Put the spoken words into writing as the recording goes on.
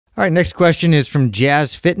All right, next question is from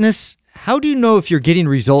Jazz Fitness. How do you know if you're getting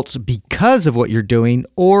results because of what you're doing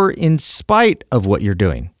or in spite of what you're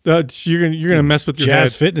doing? You're gonna mess with your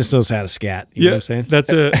Jazz head. Fitness knows how to scat. You know what I'm saying?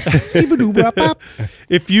 That's it.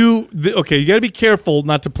 If you you got to be careful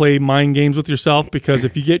not to play mind games with yourself, because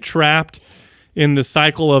if you get trapped in the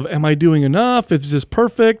cycle of am I doing enough? Is this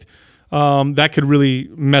perfect? That could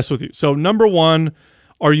really mess with you. So number one,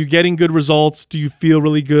 are you getting good results? Do you feel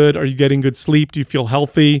really good? Are you getting good sleep? Do you feel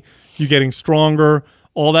healthy? You getting stronger?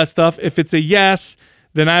 All that stuff. If it's a yes,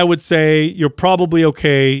 then I would say you're probably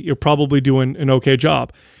okay. You're probably doing an okay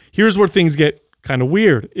job. Here's where things get kind of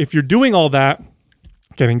weird. If you're doing all that,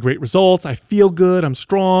 getting great results, I feel good, I'm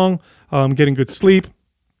strong, getting good sleep,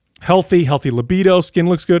 healthy libido, skin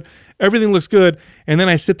looks good, everything looks good, and then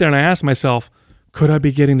I sit there and I ask myself, could I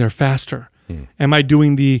be getting there faster? Am I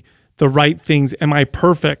doing the right things? Am I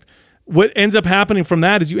perfect? What ends up happening from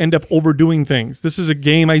that is you end up overdoing things. This is a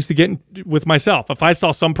game I used to get with myself. If I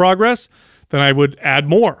saw some progress, then I would add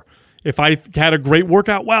more. If I had a great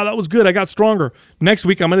workout, wow, that was good, I got stronger. Next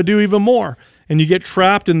week, I'm going to do even more. And you get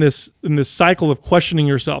trapped in this cycle of questioning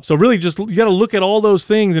yourself. So really just, you got to look at all those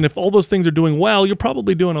things, and if all those things are doing well, you're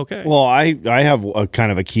probably doing okay. Well, I have a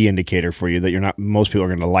kind of a key indicator for you that most people are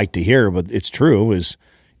going to like to hear, but it's true, is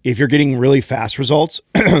if you're getting really fast results,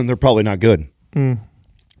 they're probably not good.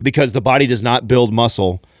 Because the body does not build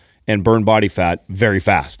muscle and burn body fat very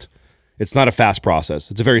fast. It's not a fast process.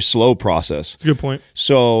 It's a very slow process. That's a good point.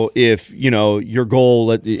 So if, your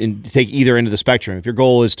goal, take either end of the spectrum. If your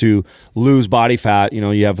goal is to lose body fat,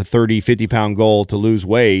 you have a 30, 50-pound goal to lose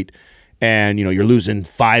weight, and, you're losing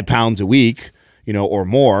 5 pounds a week, or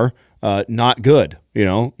more, not good.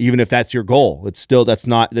 Even if that's your goal,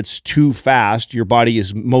 that's too fast. Your body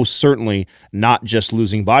is most certainly not just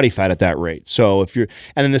losing body fat at that rate. So and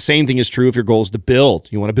then the same thing is true if your goal is to build.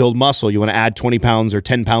 You want to build muscle. You want to add 20 pounds or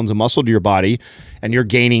 10 pounds of muscle to your body, and you're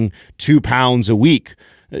gaining 2 pounds a week.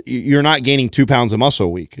 You're not gaining 2 pounds of muscle a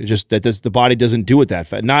week. It's just that the body doesn't do it that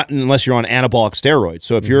fast. Not unless you're on anabolic steroids.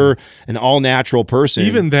 So if you're an all-natural person,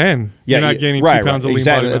 even then, you're not gaining 2 pounds of lean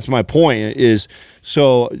exactly. body. That's my point. Is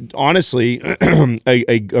so honestly,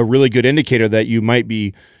 a really good indicator that you might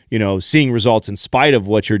be seeing results in spite of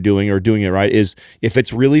what you're doing or doing it right is if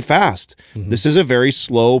it's really fast. This is a very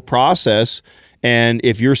slow process. And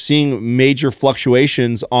if you're seeing major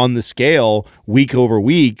fluctuations on the scale week over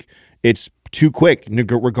week, it's too quick,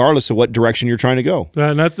 regardless of what direction you're trying to go.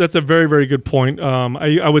 And that's a very, very good point.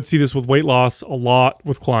 I would see this with weight loss a lot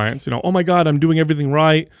with clients. Oh my God, I'm doing everything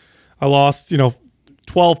right. I lost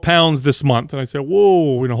 12 pounds this month, and I say,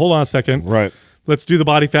 whoa, hold on a second. Right. Let's do the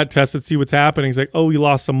body fat test. Let's see what's happening. He's like, oh, you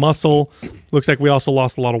lost some muscle. Looks like we also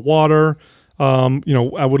lost a lot of water.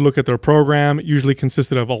 I would look at their program. It usually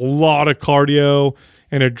consisted of a lot of cardio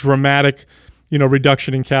and a dramatic,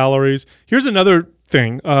 reduction in calories. Here's another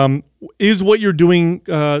thing. Is what you're doing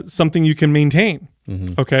something you can maintain?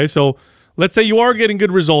 Okay, so let's say you are getting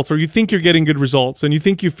good results, or you think you're getting good results, and you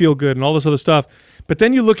think you feel good and all this other stuff, but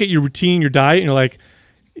then you look at your routine, your diet, and you're like,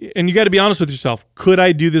 and you got to be honest with yourself, could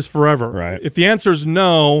I do this forever? Right. If the answer is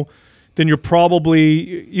no, then you're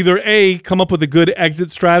probably either A, come up with a good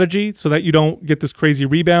exit strategy so that you don't get this crazy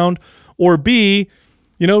rebound, or B,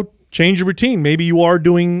 change your routine. Maybe you are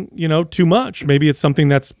doing, too much. Maybe it's something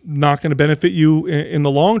that's not going to benefit you in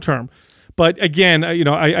the long term. But again,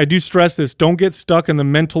 I do stress this. Don't get stuck in the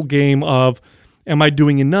mental game of, am I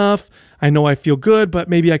doing enough? I know I feel good, but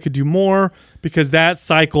maybe I could do more, because that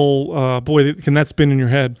cycle, boy, can that spin in your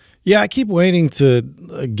head. Yeah, I keep waiting to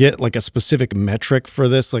get like a specific metric for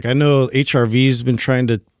this. Like I know HRV's been trying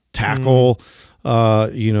to tackle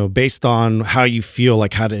based on how you feel,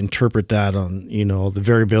 like how to interpret that on, the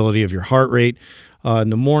variability of your heart rate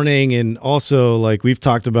in the morning. And also, like we've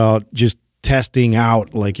talked about, just testing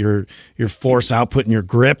out like your force output and your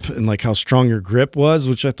grip, and like how strong your grip was,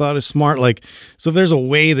 which I thought is smart. Like, so if there's a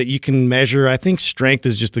way that you can measure, I think strength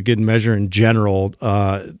is just a good measure in general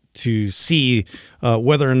to see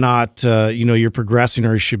whether or not you're progressing,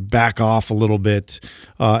 or you should back off a little bit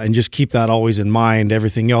and just keep that always in mind.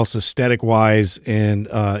 Everything else, aesthetic wise, and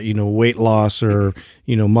weight loss or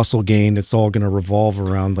muscle gain, it's all going to revolve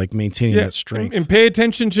around like maintaining that strength. And pay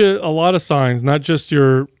attention to a lot of signs, not just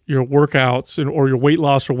your workouts or your weight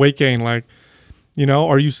loss or weight gain. Like,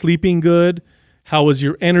 are you sleeping good? How is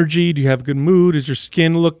your energy? Do you have good mood? Does your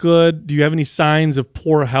skin look good? Do you have any signs of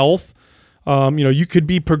poor health? You could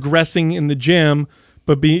be progressing in the gym,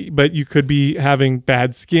 but you could be having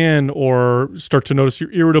bad skin, or start to notice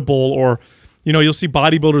you're irritable, or you'll see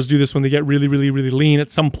bodybuilders do this when they get really, really, really lean. At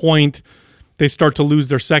some point, they start to lose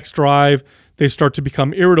their sex drive, they start to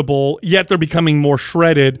become irritable, yet they're becoming more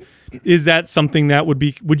shredded. Is that something that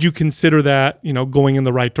would you consider that, you know, going in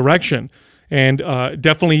the right direction? And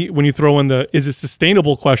definitely when you throw in the, is it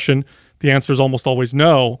sustainable question, the answer is almost always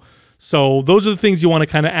no. So those are the things you want to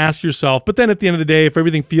kind of ask yourself. But then at the end of the day, if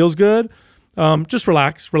everything feels good, just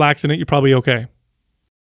relax in it. You're probably okay.